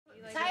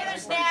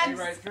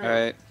bags. All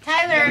right.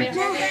 Tyler, move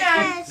your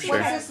bags. Sure.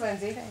 What's this,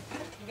 Lindsay?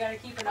 You gotta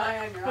keep an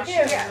eye on your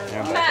Here.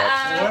 Yeah,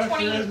 back up.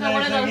 What if there isn't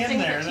one of those anything in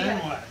things there, that then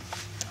you- what?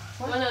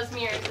 One of those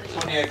mirrors that you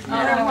 28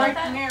 I don't like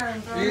that mirror.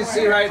 You can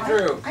see right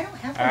through. I don't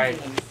have All right.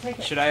 one of these. Take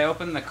it. Should I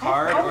open the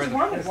card I or was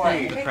wanted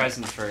one. the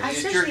present first? I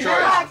It's should your be choice.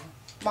 back.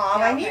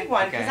 Mom, I need Okay.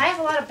 one because Okay. I have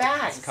a lot of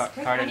bags. Card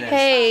it is.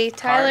 Hey,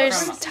 Card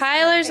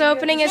Tyler's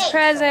opening his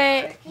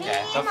present. Me, Okay,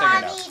 they'll figure it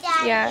mommy, out.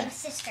 daddy, Yeah. and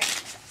sister.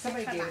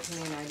 Somebody gave it to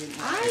me and I didn't.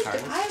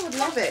 I would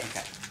love it.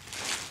 Okay.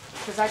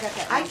 Because I got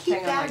that I little keep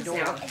thing on my bags door.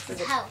 now. It's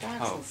his help.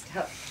 Oh.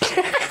 Stuff.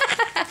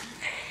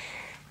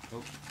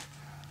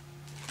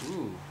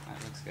 Ooh,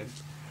 that looks good.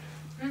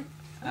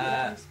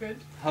 Looks good.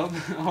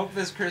 Hope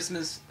this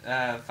Christmas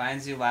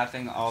finds you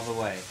laughing all the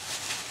way.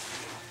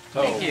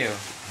 Oh. Thank you.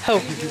 Oh.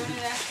 Are you doing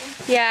it,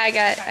 Ashley? Yeah,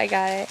 I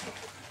got it.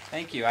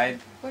 Thank you. I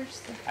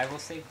Where's will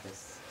save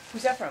this.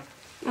 Who's that from?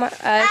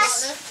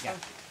 us?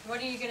 What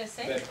are you gonna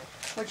say?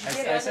 What'd you I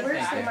get? said Where's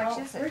thank how you. much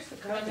is it? It's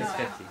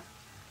 50.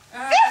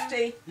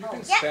 50? You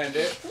can spend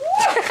it.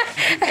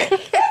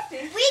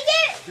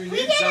 We You get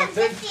need it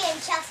something? 50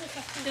 and Chelsea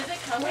 50. Does it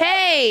come?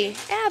 Hey,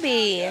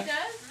 Abby. It does?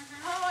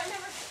 Oh, I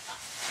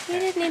never. You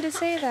didn't need to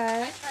say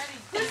that.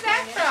 Who's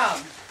that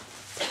from?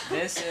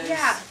 This is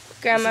Yeah. This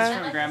is Grandma.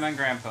 from Grandma and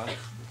Grandpa.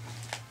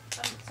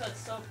 So it's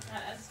so.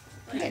 That's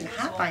I'm getting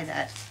hot by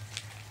that.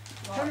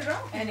 Turn it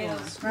off. And it'll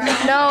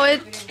scratch. No,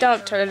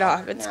 don't turn it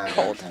off. It's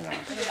cold.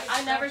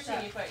 I never seen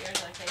you put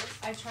yours like this.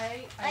 I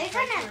try. I I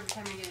try try to every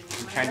time I get a new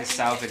I'm one. trying to I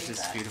salvage get this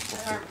that. beautiful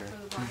For paper.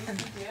 the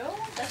bodies you do?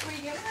 That's where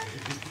you get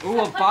it? Ooh,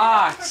 a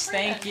box.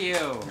 Thank you.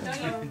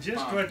 Don't you?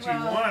 Just what you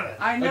wanted.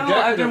 I know, know.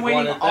 I've I've been been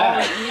waiting waiting all all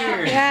year.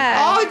 year.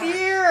 Yeah. Oh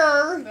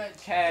dear. But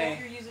Okay. if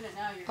you're using it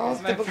now, you're Oh,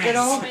 good. My the friends. good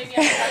old. Maybe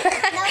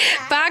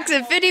I Box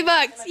of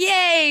 $50.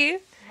 Yay!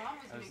 Mom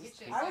was gonna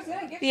get you. I was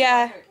gonna get you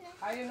Yeah. one,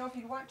 but I didn't know if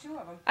you'd want two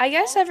of them. I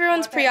guess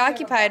everyone's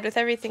preoccupied with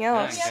everything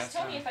else. You guys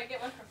told me if I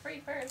get one for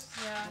free first.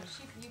 Yeah.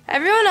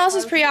 Everyone else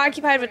is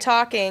preoccupied with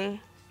talking.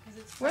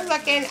 We're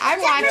looking. I'm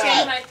That's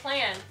watching. my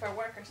plan for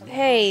work or something.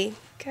 Hey,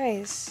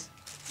 guys.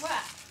 What?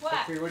 What?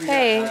 Okay, what do you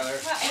Hey. got, Tyler?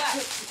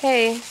 What?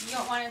 Hey. You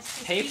don't want us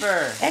to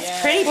Paper. That's Yay.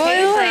 pretty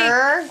Well,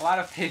 paper. A lot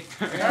of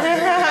paper.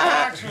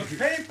 Box with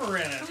paper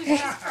in Who's it.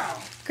 this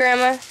from?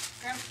 Grandma.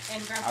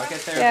 And Grandpa? I'll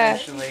get there Yeah.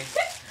 eventually.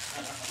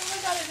 Oh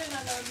my God, I did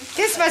not know you.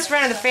 This must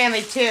run in the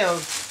family too.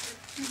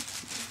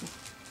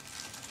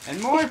 And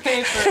more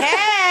paper.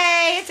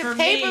 Hey, it's a For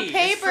paper me. It's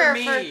paper for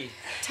for me.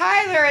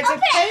 Tyler. It's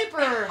a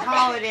paper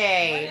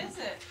holiday. What is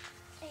it?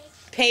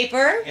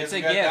 Paper. It's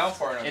a Got down gift.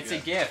 far enough It's a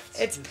yet. gift.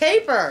 It's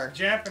paper.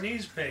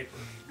 Japanese paper.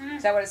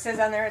 Is that what it says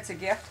on there? It's a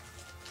gift?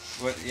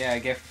 What? Yeah, a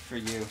gift for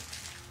you,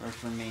 or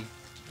for me.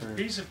 A For,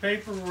 piece of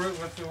paper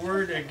with the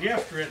word "a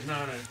gift" written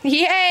on it.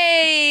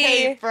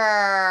 Yay!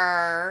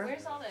 Paper.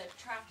 Where's all the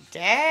trash?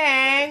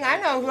 Dang, I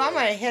know who I'm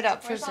gonna hit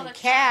up for Where's all some the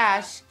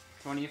cash.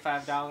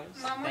 $25. Mom,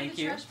 where'd Thank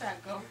the you. trash bag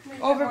go?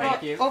 Over by,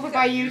 Thank you. over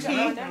by you,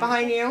 T.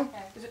 Behind you.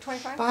 Is it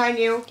 25? Behind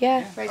you.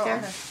 Yeah. Right Oh, there.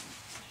 okay.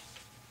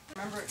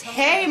 Remember it?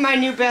 Hey, my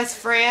new best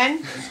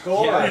friend.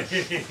 Score.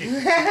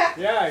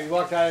 Yeah, you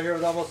walked out of here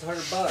with almost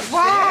 $100.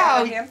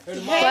 Wow. Him? Hey,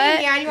 What?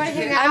 man, you want to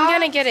hang out? I'm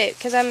gonna get it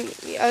because I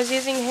was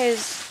using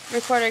his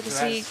recorder because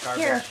So he. that's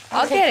garbage. Here,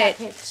 I'll take get that it.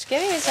 paper. Just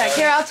give me a second.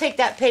 Here, I'll take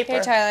that paper.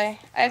 Here, Tyler.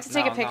 I have to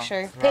take No, a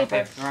picture. No. Wrong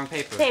Paper. Wrong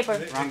paper. Paper.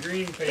 The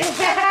green paper.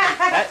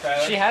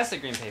 That, she has the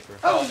green paper.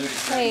 Call of Duty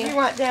Hey. You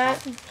want that?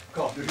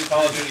 Call of Duty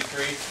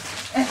 3.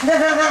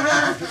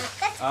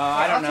 Oh,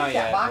 I don't I'll know take that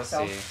yet. We'll box,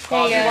 though. see.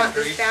 Call of There Duty you Want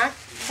 3. this back?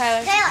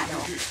 Tyler. Taylor.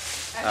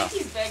 I think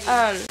he's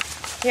begging.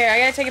 Here, I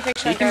gotta take a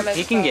picture He of can, Grandma's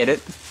he can phone. get it.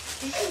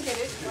 He can get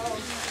it. Oh.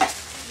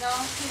 No.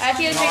 I have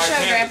to get a No, I picture of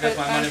can't because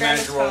Grandpa my on money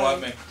Grandma's manager won't let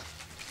phone. me.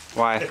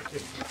 Why?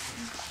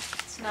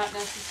 It's not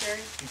necessary.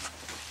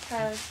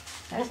 Tyler,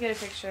 I have to get a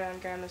picture on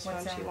Grandma's phone.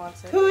 What's She that?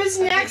 wants it. Who's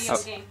Video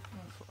next? game.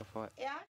 What? Yeah.